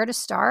idea where to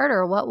start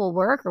or what will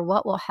work or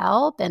what will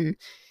help. And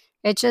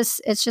It's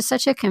just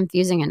such a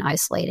confusing and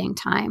isolating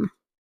time.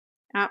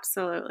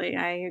 Absolutely.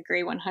 I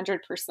agree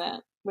 100%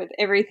 with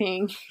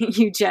everything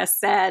you just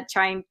said.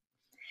 Trying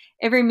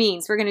every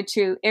means, we're going to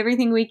do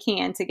everything we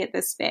can to get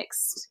this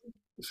fixed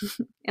and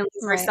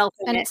lose Right. ourselves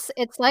in And it.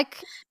 it's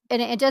like,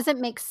 and it doesn't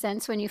make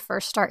sense when you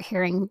first start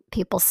hearing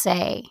people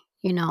say,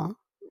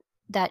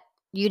 that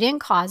you didn't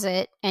cause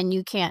it and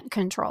you can't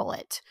control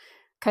it.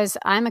 Because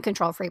I'm a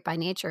control freak by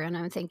nature, and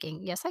I'm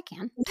thinking, yes, I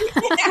can.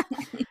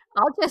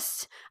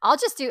 I'll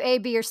just do A,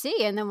 B, or C,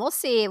 and then we'll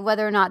see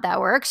whether or not that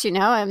works.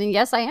 I mean,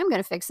 yes, I am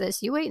going to fix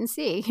this. You wait and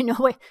see.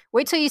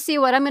 Wait till you see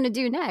what I'm going to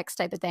do next,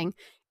 type of thing.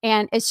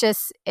 And it's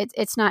just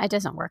it's not. It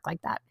doesn't work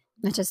like that.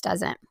 It just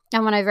doesn't.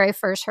 And when I very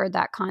first heard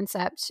that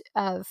concept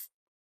of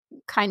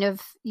kind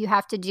of you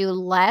have to do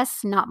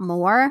less, not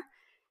more,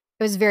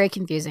 it was very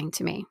confusing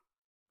to me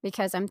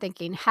because I'm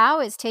thinking, how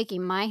is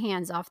taking my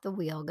hands off the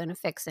wheel going to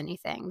fix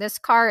anything? This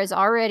car is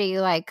already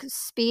like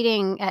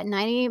speeding at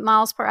 90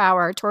 miles per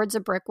hour towards a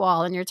brick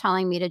wall, and you're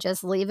telling me to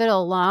just leave it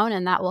alone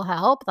and that will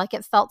help? Like,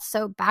 it felt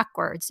so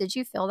backwards. Did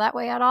you feel that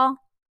way at all?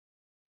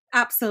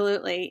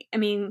 Absolutely. I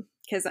mean,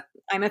 because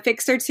I'm a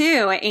fixer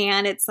too.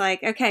 And it's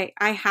like, okay,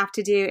 I have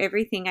to do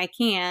everything I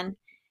can.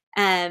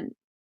 Um,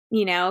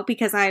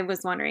 because I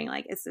was wondering,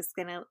 like, is this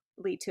going to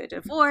lead to a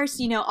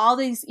divorce? All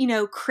these,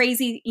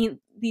 crazy,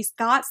 these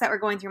thoughts that were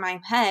going through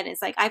my head.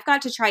 It's like, I've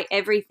got to try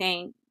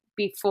everything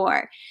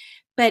before,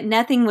 but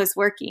nothing was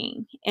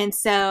working. And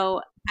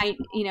so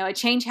a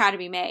change had to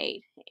be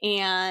made.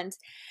 And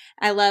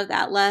I love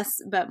that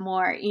less, but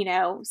more,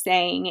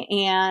 saying.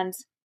 And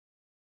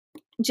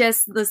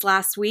just this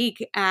last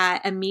week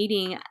at a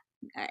meeting,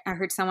 I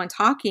heard someone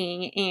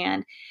talking,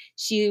 and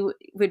she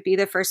would be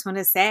the first one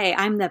to say,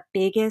 I'm the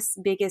biggest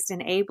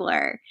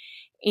enabler.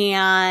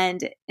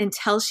 And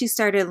until she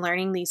started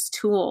learning these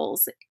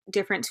tools,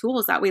 different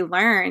tools that we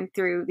learn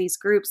through these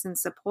groups and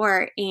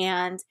support.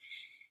 And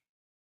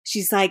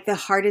she's like, the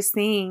hardest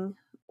thing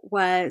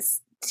was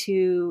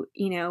to,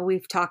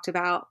 we've talked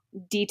about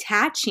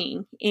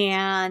detaching,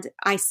 and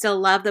I still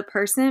love the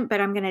person, but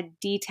I'm going to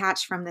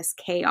detach from this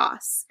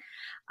chaos.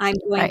 I'm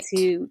going Right.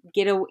 to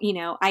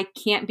I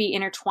can't be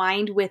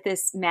intertwined with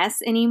this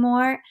mess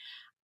anymore.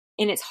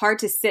 And it's hard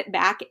to sit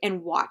back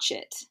and watch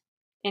it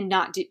and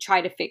not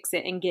try to fix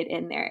it and get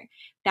in there.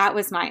 That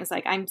was mine. It's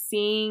like, I'm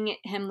seeing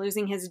him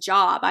losing his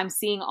job. I'm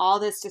seeing all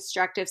this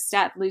destructive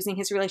stuff, losing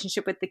his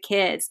relationship with the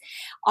kids,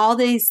 all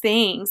these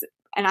things.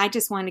 And I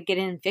just want to get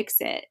in and fix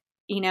it,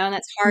 and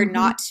that's hard Mm-hmm.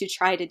 not to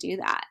try to do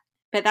that.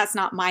 But that's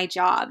not my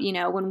job.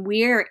 When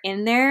we're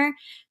in there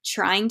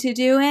trying to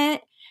do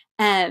it,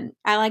 I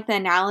like the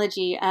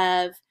analogy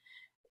of,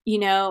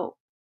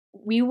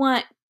 we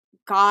want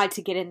God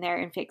to get in there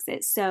and fix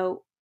it.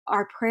 So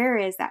our prayer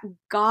is that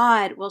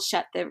God will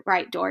shut the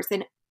right doors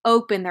and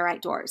open the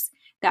right doors,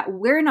 that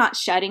we're not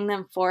shutting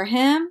them for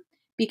him,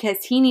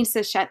 because he needs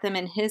to shut them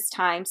in his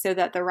time so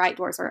that the right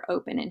doors are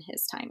open in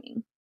his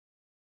timing.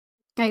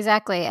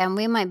 Exactly. And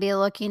we might be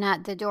looking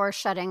at the door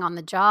shutting on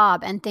the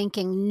job and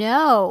thinking,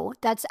 no,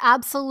 that's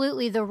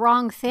absolutely the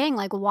wrong thing.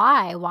 Like,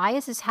 why? Why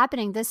is this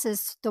happening? This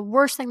is the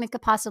worst thing that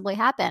could possibly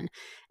happen.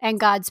 And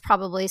God's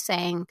probably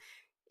saying,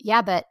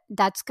 yeah, but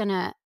that's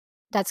gonna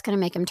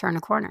make him turn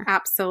a corner.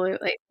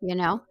 Absolutely.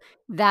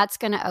 That's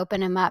gonna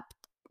open him up.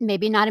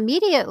 Maybe not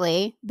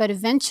immediately, but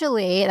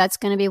eventually that's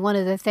going to be one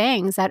of the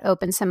things that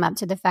opens him up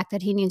to the fact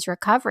that he needs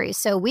recovery.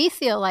 So we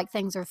feel like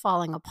things are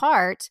falling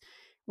apart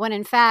when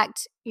in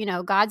fact,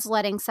 God's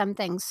letting some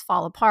things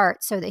fall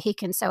apart so that he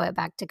can sew it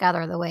back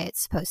together the way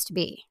it's supposed to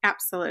be.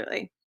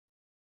 Absolutely.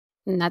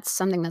 And that's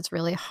something that's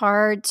really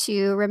hard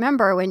to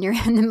remember when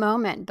you're in the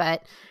moment.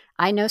 But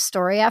I know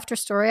story after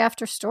story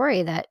after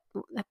story that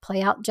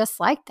play out just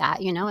like that.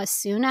 As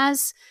soon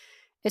as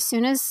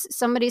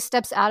somebody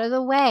steps out of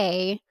the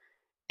way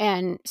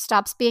and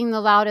stops being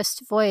the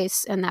loudest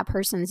voice in that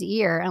person's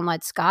ear and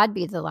lets God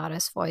be the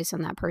loudest voice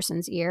in that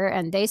person's ear,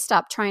 and they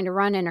stop trying to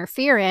run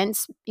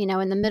interference, in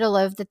the middle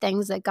of the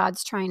things that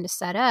God's trying to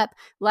set up,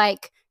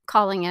 like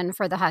calling in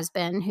for the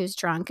husband who's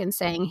drunk and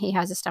saying he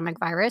has a stomach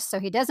virus so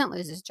he doesn't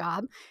lose his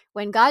job,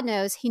 when God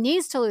knows he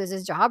needs to lose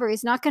his job or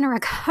he's not going to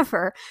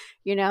recover,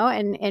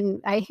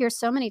 and I hear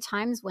so many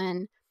times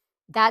when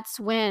that's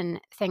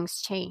when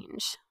things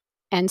change.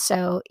 And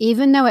so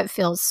even though it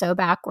feels so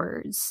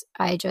backwards,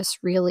 I just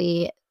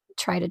really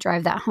try to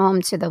drive that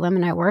home to the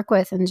women I work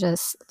with and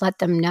just let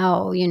them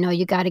know,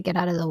 you got to get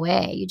out of the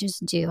way. You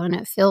just do. And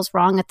it feels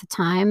wrong at the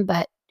time,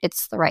 but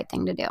it's the right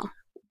thing to do.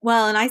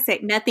 Well, and I say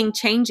nothing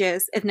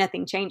changes if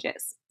nothing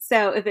changes.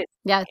 So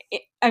Yeah,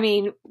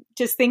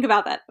 just think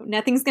about that.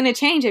 Nothing's going to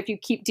change if you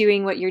keep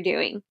doing what you're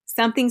doing.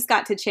 Something's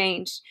got to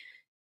change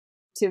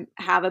to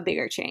have a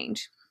bigger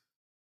change.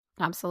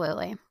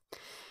 absolutely.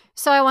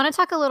 So I want to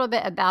talk a little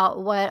bit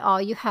about what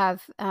all you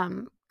have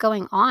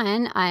going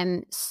on.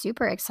 I'm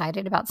super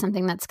excited about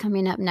something that's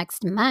coming up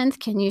next month.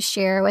 Can you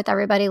share with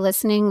everybody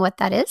listening what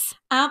that is?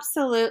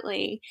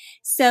 Absolutely.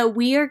 So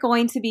we are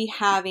going to be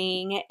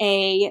having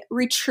a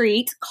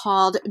retreat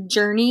called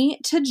Journey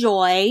to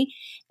Joy.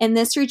 And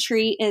this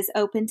retreat is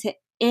open to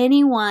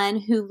anyone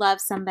who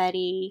loves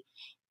somebody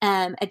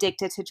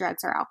addicted to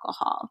drugs or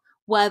alcohol,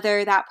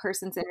 whether that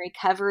person's in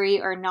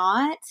recovery or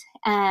not.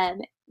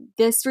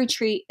 This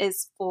retreat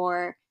is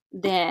for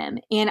them.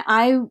 And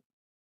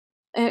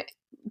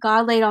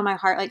God laid on my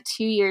heart like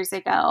 2 years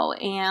ago,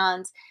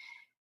 and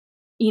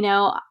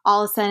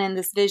all of a sudden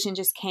this vision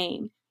just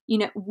came.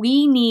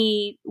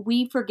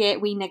 We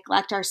forget, we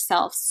neglect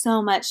ourselves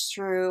so much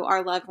through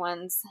our loved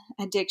ones'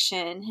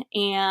 addiction.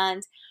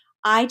 And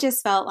I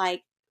just felt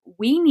like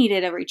we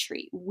needed a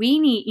retreat.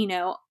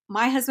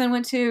 My husband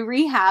went to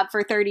rehab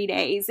for 30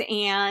 days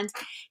and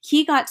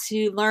he got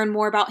to learn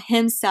more about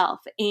himself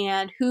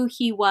and who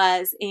he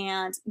was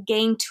and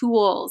gain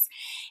tools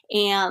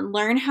and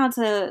learn how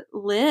to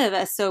live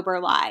a sober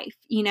life,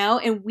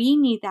 and we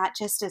need that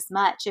just as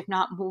much, if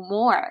not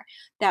more,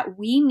 that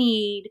we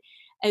need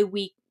a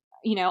week.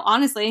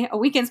 Honestly, a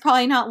weekend's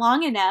probably not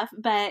long enough,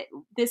 but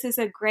this is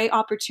a great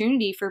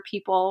opportunity for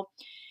people,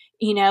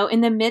 in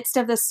the midst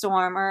of the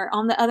storm or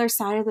on the other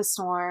side of the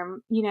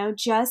storm,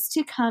 just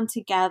to come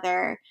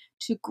together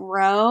to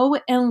grow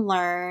and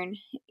learn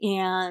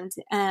and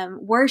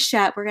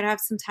worship. We're going to have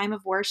some time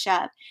of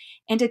worship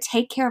and to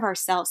take care of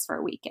ourselves for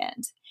a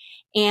weekend.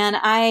 And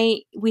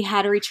we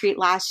had a retreat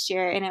last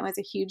year and it was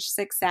a huge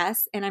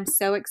success. And I'm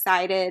so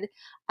excited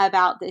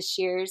about this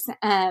year's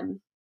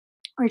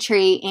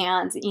retreat.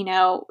 And,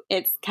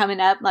 it's coming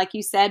up, like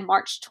you said,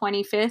 March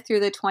 25th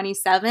through the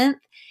 27th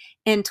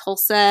in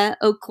Tulsa,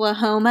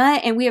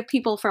 Oklahoma. And we have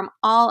people from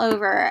all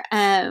over.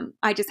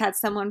 I just had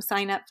someone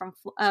sign up from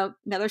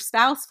another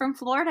spouse from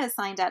Florida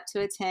signed up to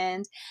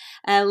attend,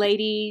 a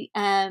lady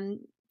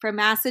from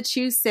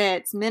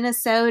Massachusetts,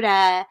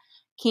 Minnesota,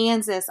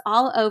 Kansas,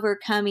 all over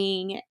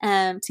coming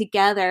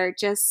together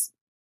just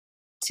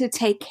to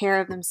take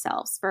care of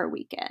themselves for a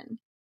weekend.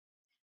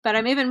 But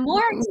I'm even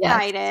more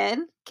excited.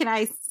 Yes. Can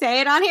I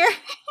say it on here?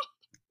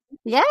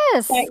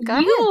 Yes.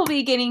 That you will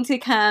be getting to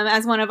come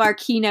as one of our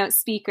keynote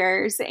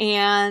speakers.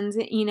 And,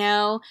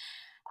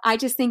 I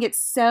just think it's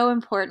so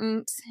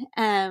important.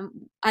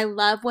 I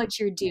love what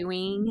you're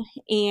doing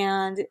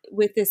and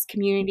with this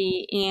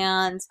community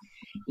and,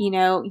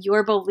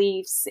 your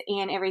beliefs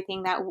and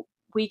everything that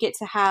we get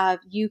to have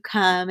you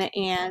come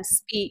and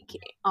speak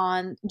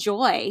on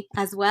joy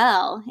as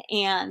well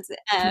and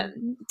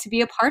to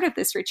be a part of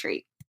this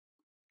retreat.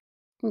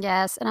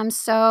 Yes, and I'm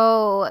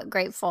so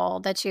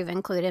grateful that you've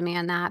included me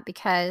in that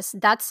because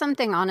that's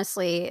something,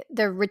 honestly,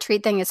 the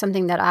retreat thing is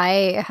something that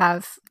I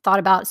have thought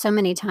about so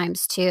many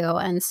times too.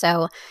 And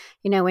so,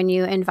 when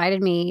you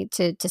invited me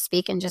to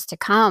speak and just to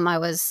come, I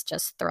was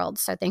just thrilled.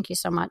 So thank you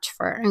so much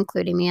for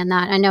including me in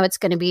that. I know it's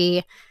going to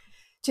be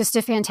just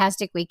a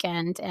fantastic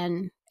weekend,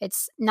 and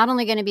it's not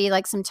only going to be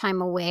like some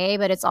time away,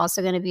 but it's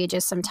also going to be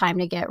just some time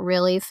to get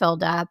really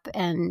filled up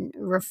and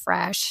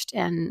refreshed.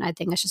 And I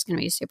think it's just going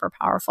to be a super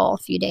powerful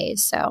few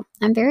days. So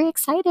I'm very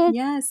excited.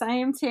 Yes, I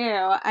am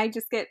too. I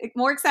just get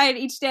more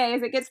excited each day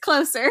as it gets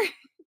closer.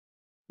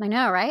 I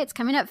know, right? It's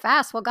coming up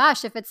fast. Well,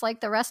 gosh, if it's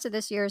like the rest of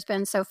this year has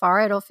been so far,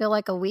 it'll feel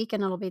like a week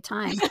and it'll be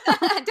time.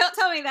 Don't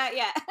tell me that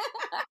yet.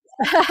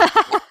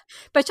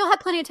 But you'll have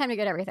plenty of time to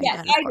get everything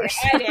done, of course.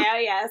 I do.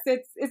 Yes,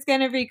 it's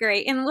going to be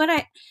great. And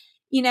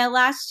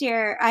last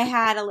year I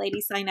had a lady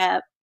sign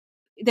up.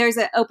 There's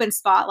an open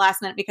spot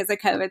last minute because of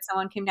COVID.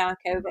 Someone came down with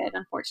COVID,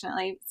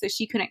 unfortunately, so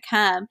she couldn't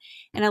come.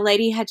 And a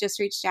lady had just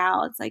reached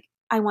out. It's like,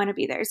 I want to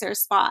be there. Is there a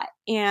spot?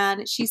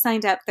 And she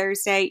signed up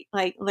Thursday,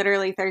 like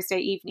literally Thursday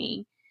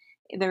evening.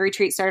 The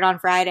retreat started on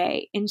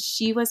Friday, and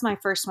she was my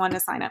first one to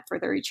sign up for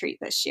the retreat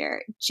this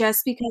year,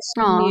 just because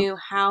she knew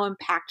how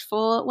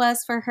impactful it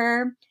was for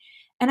her.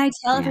 And I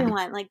tell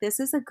everyone, like,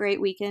 this is a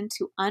great weekend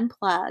to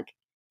unplug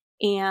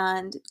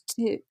and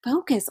to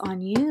focus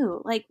on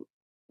you. Like,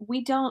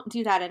 we don't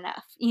do that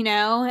enough,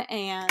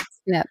 and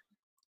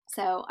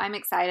so I'm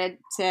excited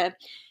to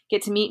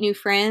get to meet new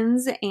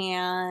friends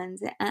and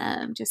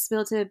just be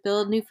able to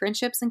build new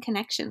friendships and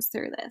connections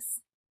through this.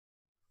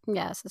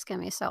 Yes, it's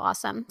going to be so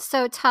awesome.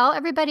 So tell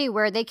everybody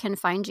where they can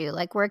find you.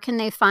 Like, where can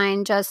they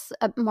find just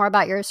more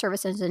about your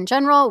services in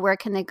general? Where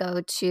can they go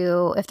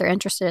to if they're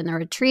interested in the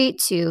retreat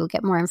to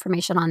get more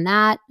information on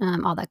that,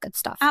 all that good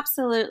stuff?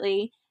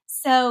 Absolutely.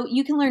 So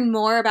you can learn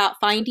more about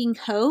Finding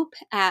Hope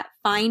at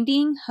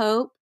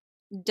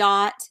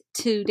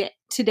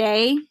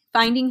findinghope.today,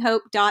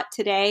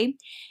 findinghope.today,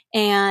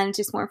 and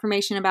just more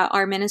information about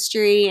our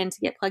ministry and to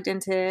get plugged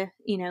into,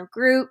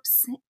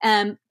 groups.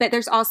 But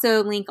there's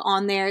also a link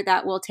on there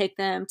that will take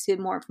them to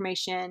more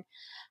information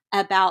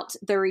about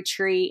the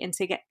retreat and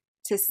to get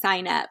to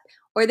sign up.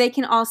 Or they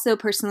can also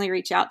personally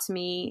reach out to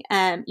me,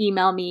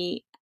 email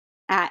me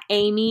at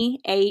Amy,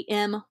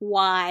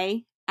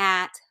 AMY,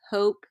 at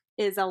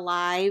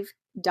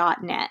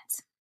hopeisalive.net.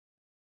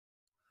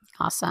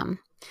 Awesome.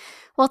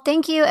 Well,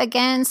 thank you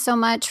again so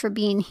much for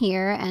being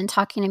here and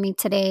talking to me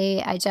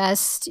today.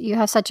 You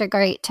have such a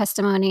great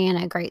testimony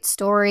and a great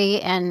story,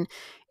 and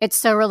it's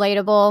so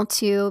relatable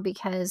too,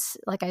 because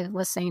like I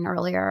was saying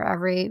earlier,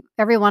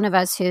 every one of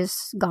us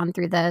who's gone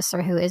through this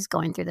or who is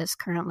going through this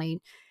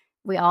currently,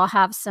 we all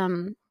have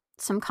some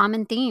some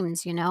common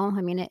themes, you know?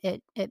 I mean,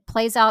 it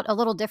plays out a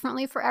little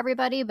differently for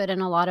everybody, but in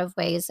a lot of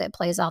ways it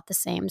plays out the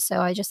same. So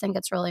I just think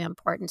it's really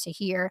important to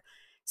hear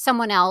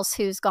someone else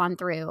who's gone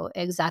through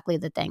exactly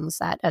the things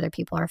that other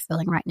people are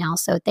feeling right now.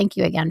 So thank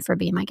you again for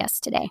being my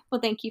guest today.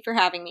 Well, thank you for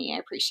having me. I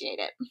appreciate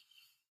it.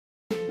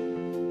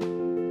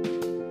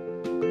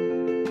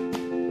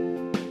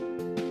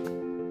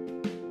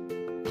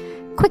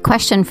 Quick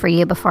question for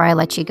you before I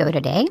let you go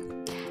today.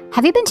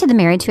 Have you been to the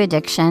Married to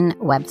Addiction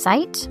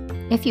website?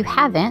 If you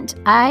haven't,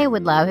 I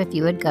would love if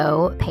you would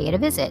go pay it a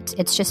visit.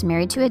 It's just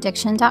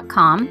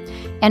marriedtoaddiction.com.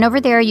 And over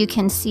there, you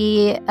can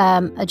see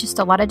just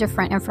a lot of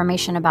different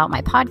information about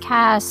my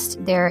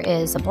podcast. There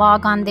is a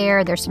blog on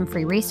there. There's some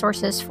free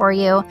resources for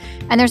you.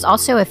 And there's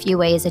also a few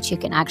ways that you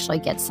can actually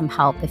get some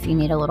help if you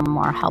need a little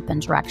more help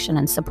and direction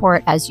and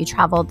support as you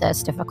travel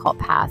this difficult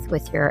path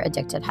with your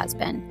addicted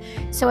husband.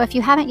 So if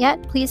you haven't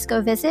yet, please go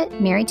visit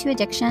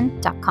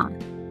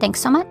marriedtoaddiction.com.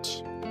 Thanks so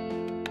much.